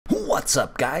What's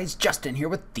up guys, Justin here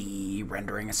with the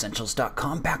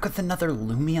RenderingEssentials.com, back with another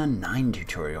Lumion 9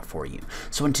 tutorial for you.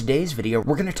 So in today's video,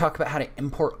 we're going to talk about how to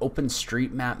import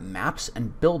OpenStreetMap maps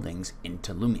and buildings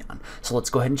into Lumion. So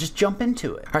let's go ahead and just jump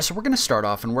into it. Alright, so we're going to start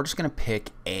off and we're just going to pick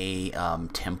a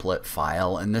template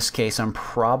file. In this case, I'm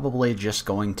probably just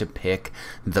going to pick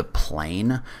the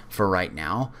plane for right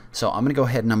now. So I'm going to go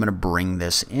ahead and I'm going to bring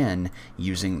this in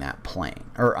using that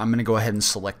plane. Or I'm going to go ahead and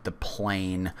select the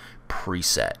plane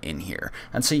preset in here.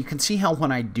 And so you can see how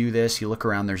when I do this, you look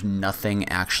around, there's nothing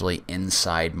actually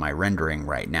inside my rendering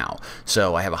right now.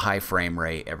 So I have a high frame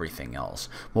rate, everything else.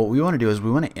 What we want to do is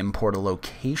we want to import a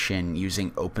location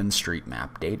using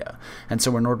OpenStreetMap data. And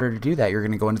so in order to do that, you're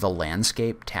going to go into the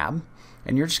landscape tab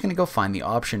and you're just going to go find the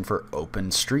option for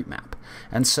OpenStreetMap.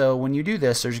 And so when you do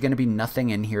this, there's going to be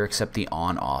nothing in here except the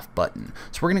on-off button.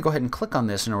 So we're going to go ahead and click on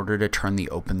this in order to turn the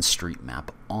OpenStreetMap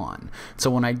on.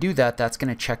 So when I do that, that's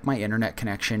going to check my internet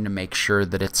connection to make sure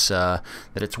that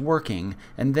it's working,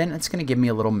 and then it's going to give me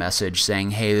a little message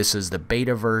saying, hey, this is the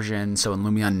beta version, so in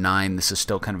Lumion 9 this is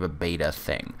still kind of a beta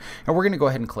thing. And we're going to go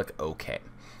ahead and click OK.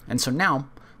 And so now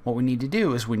what we need to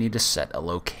do is we need to set a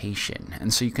location.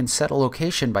 And so you can set a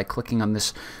location by clicking on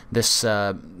this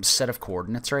set of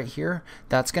coordinates right here.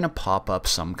 That's going to pop up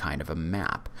some kind of a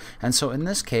map. And so in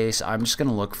this case, I'm just going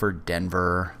to look for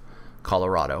Denver,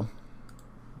 Colorado.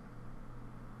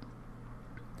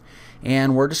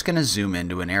 And we're just going to zoom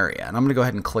into an area. And I'm going to go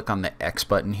ahead and click on the X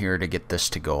button here to get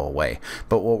this to go away.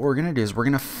 But what we're going to do is we're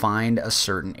going to find a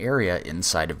certain area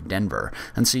inside of Denver.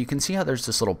 And so you can see how there's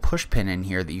this little push pin in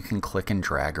here that you can click and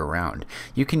drag around.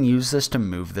 You can use this to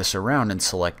move this around and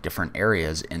select different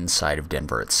areas inside of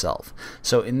Denver itself.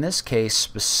 So in this case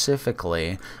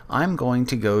specifically, I'm going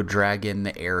to go drag in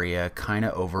the area kind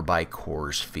of over by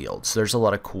Coors Field. So there's a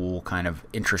lot of cool kind of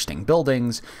interesting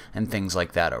buildings and things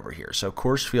like that over here. So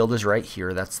Coors Field is right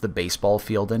here. That's the baseball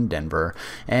field in Denver.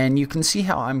 And you can see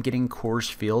how I'm getting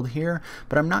Coors Field here,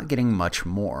 but I'm not getting much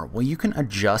more. Well, you can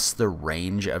adjust the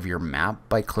range of your map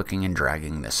by clicking and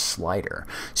dragging this slider.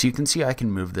 So you can see I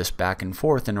can move this back and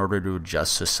forth in order to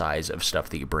adjust the size of stuff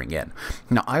that you bring in.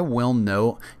 Now, I will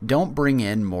note, don't bring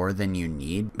in more than you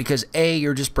need, because A,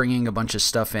 you're just bringing a bunch of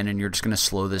stuff in and you're just going to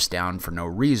slow this down for no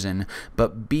reason,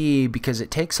 but B, because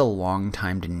it takes a long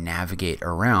time to navigate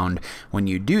around when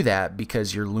you do that,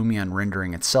 because your Lumion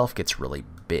rendering itself gets really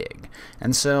big.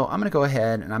 And so I'm going to go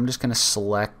ahead and I'm just going to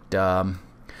select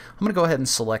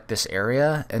this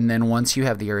area, and then once you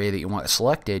have the area that you want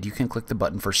selected, you can click the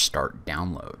button for Start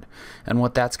Download. And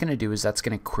what that's going to do is that's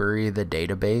going to query the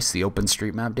database, the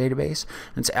OpenStreetMap database,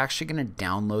 and it's actually going to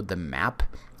download the map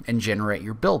and generate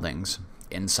your buildings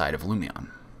inside of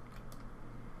Lumion.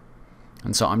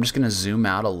 And so I'm just going to zoom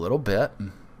out a little bit.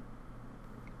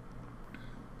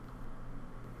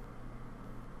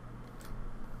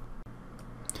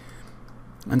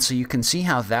 And so you can see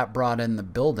how that brought in the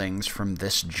buildings from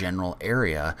this general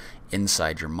area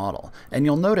inside your model. And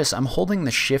you'll notice I'm holding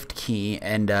the Shift key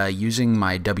and using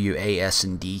my W, A, S,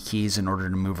 and D keys in order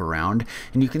to move around.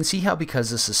 And you can see how because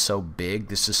this is so big,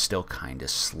 this is still kind of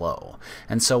slow.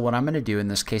 And so what I'm going to do in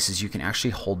this case is you can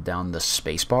actually hold down the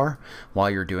space bar while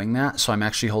you're doing that. So I'm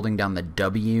actually holding down the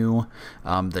W,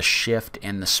 the Shift,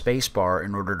 and the space bar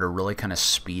in order to really kind of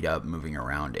speed up moving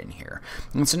around in here.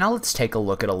 And so now let's take a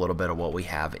look at a little bit of what we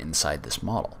have inside this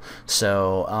model.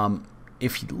 So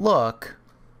if you look,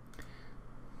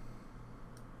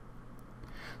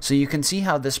 so you can see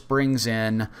how this brings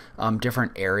in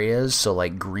different areas, so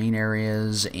like green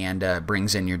areas, and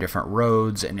brings in your different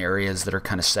roads and areas that are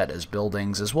kind of set as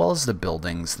buildings, as well as the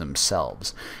buildings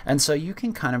themselves. And so you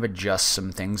can kind of adjust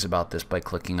some things about this by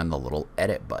clicking on the little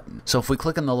edit button. So if we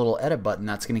click on the little edit button,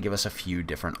 that's going to give us a few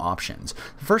different options.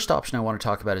 The first option I want to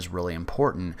talk about is really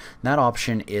important. That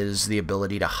option is the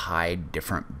ability to hide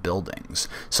different buildings.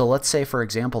 So let's say, for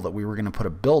example, that we were going to put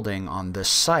a building on this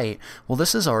site. Well,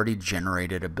 this has already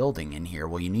generated a building in here.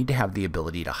 Well, you need to have the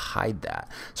ability to hide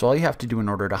that. So all you have to do in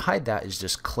order to hide that is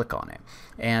just click on it.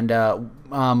 And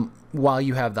while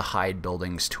you have the hide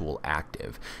buildings tool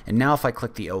active. And now if I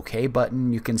click the OK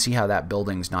button, you can see how that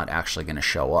building's not actually going to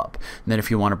show up. And then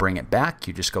if you want to bring it back,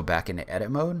 you just go back into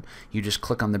edit mode, you just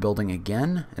click on the building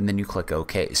again, and then you click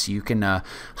OK. So you can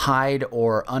hide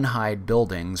or unhide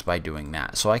buildings by doing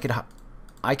that. So I could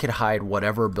hide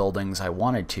whatever buildings I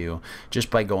wanted to just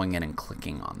by going in and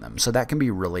clicking on them. So that can be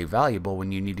really valuable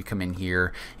when you need to come in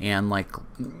here and like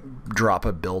drop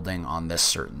a building on this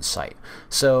certain site.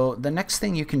 So the next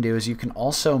thing you can do is you can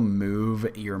also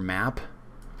move your map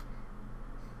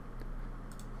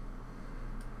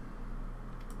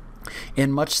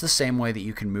in much the same way that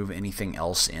you can move anything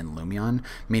else in Lumion,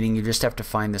 meaning you just have to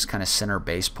find this kind of center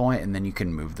base point and then you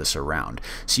can move this around.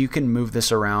 So you can move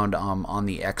this around on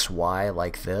the XY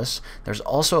like this. There's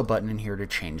also a button in here to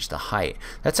change the height.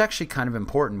 That's actually kind of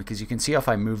important because you can see if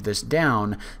I move this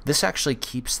down, this actually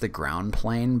keeps the ground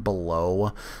plane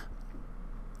below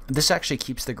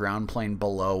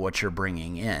what you're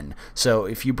bringing in. So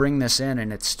if you bring this in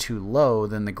and it's too low,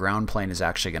 then the ground plane is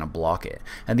actually going to block it.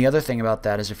 And the other thing about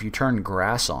that is if you turn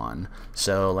grass on,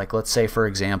 so like let's say for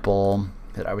example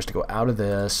that I was to go out of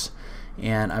this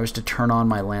and I was to turn on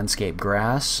my landscape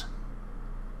grass,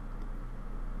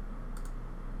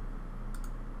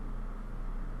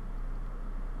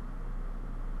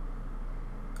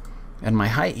 and my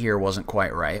height here wasn't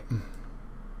quite right,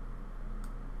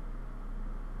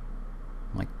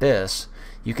 like this,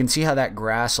 you can see how that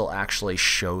grass will actually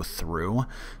show through.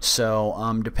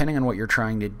 So depending on what you're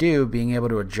trying to do, being able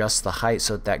to adjust the height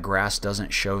so that that grass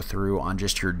doesn't show through on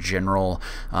just your general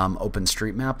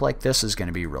OpenStreetMap like this is going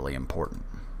to be really important.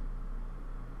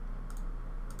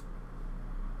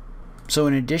 So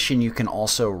in addition, you can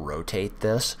also rotate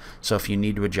this. So if you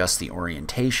need to adjust the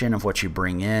orientation of what you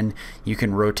bring in, you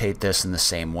can rotate this in the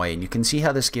same way. And you can see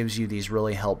how this gives you these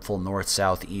really helpful north,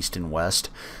 south, east, and west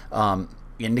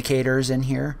indicators in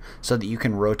here so that you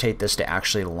can rotate this to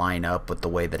actually line up with the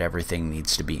way that everything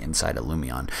needs to be inside of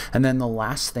Lumion. And then the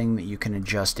last thing that you can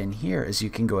adjust in here is you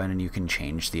can go in and you can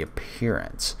change the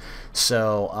appearance.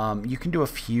 So you can do a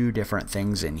few different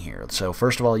things in here. So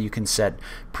first of all, you can set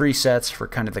presets for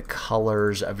kind of the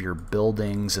colors of your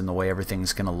buildings and the way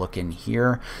everything's going to look in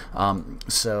here.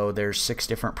 So there's 6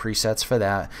 different presets for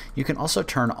that. You can also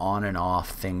turn on and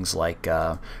off things like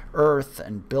earth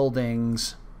and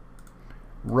buildings,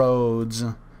 roads,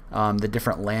 the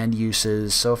different land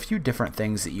uses, so a few different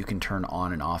things that you can turn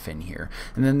on and off in here.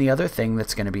 And then the other thing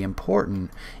that's going to be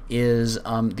important is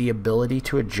the ability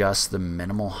to adjust the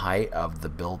minimal height of the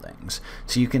buildings.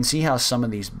 So you can see how some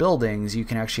of these buildings you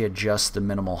can actually adjust the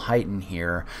minimal height in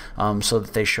here so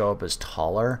that they show up as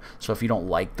taller. So if you don't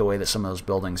like the way that some of those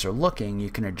buildings are looking, you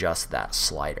can adjust that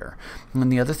slider. And then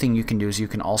the other thing you can do is you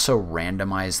can also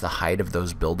randomize the height of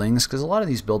those buildings, because a lot of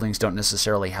these buildings don't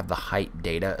necessarily have the height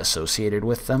data associated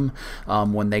with them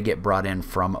when they get brought in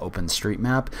from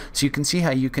OpenStreetMap. So you can see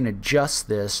how you can adjust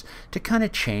this to kind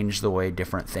of change the way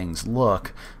different things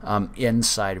look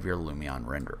inside of your Lumion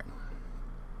rendering.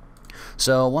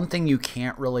 So one thing you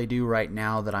can't really do right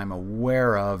now that I'm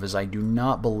aware of is I do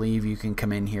not believe you can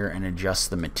come in here and adjust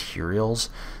the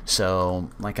materials. So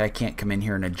like I can't come in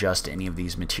here and adjust any of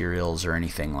these materials or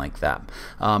anything like that.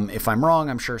 If I'm wrong,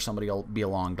 I'm sure somebody will be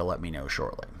along to let me know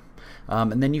shortly.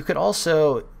 And then you could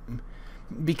also,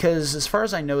 because as far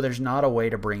as I know, there's not a way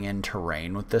to bring in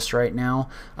terrain with this right now,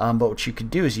 but what you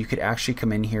could do is you could actually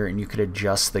come in here and you could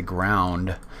adjust the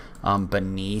ground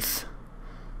beneath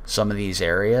some of these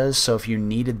areas. So if you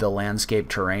needed the landscape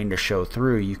terrain to show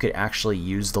through, you could actually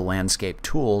use the landscape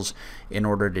tools in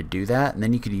order to do that, and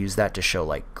then you could use that to show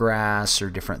like grass or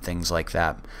different things like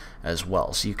that as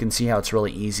well. So you can see how it's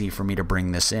really easy for me to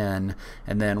bring this in,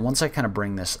 and then once I kind of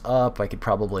bring this up, I could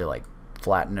probably like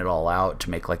flatten it all out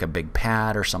to make like a big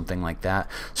pad or something like that.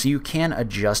 So you can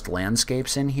adjust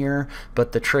landscapes in here,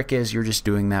 but the trick is you're just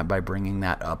doing that by bringing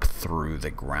that up through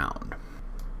the ground.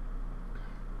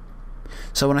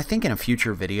 So when I think in a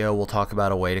future video we'll talk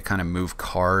about a way to kind of move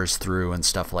cars through and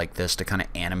stuff like this to kind of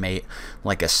animate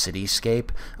like a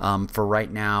cityscape. For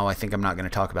right now, I think I'm not going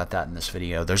to talk about that in this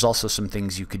video. There's also some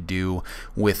things you could do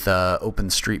with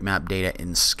OpenStreetMap data in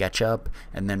SketchUp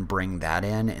and then bring that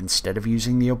in instead of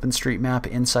using the OpenStreetMap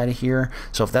inside of here.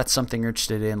 So if that's something you're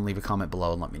interested in, leave a comment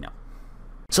below and let me know.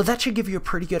 So that should give you a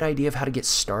pretty good idea of how to get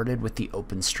started with the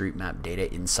OpenStreetMap data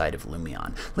inside of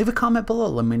Lumion. Leave a comment below,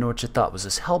 let me know what you thought. Was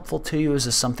this helpful to you? Is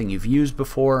this something you've used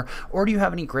before? Or do you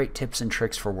have any great tips and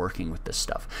tricks for working with this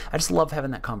stuff? I just love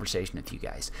having that conversation with you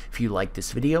guys. If you like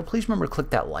this video, please remember to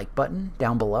click that like button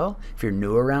down below. If you're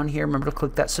new around here, remember to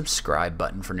click that subscribe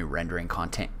button for new rendering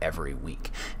content every week.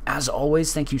 As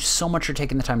always, thank you so much for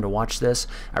taking the time to watch this.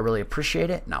 I really appreciate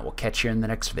it, and I will catch you in the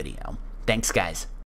next video. Thanks, guys.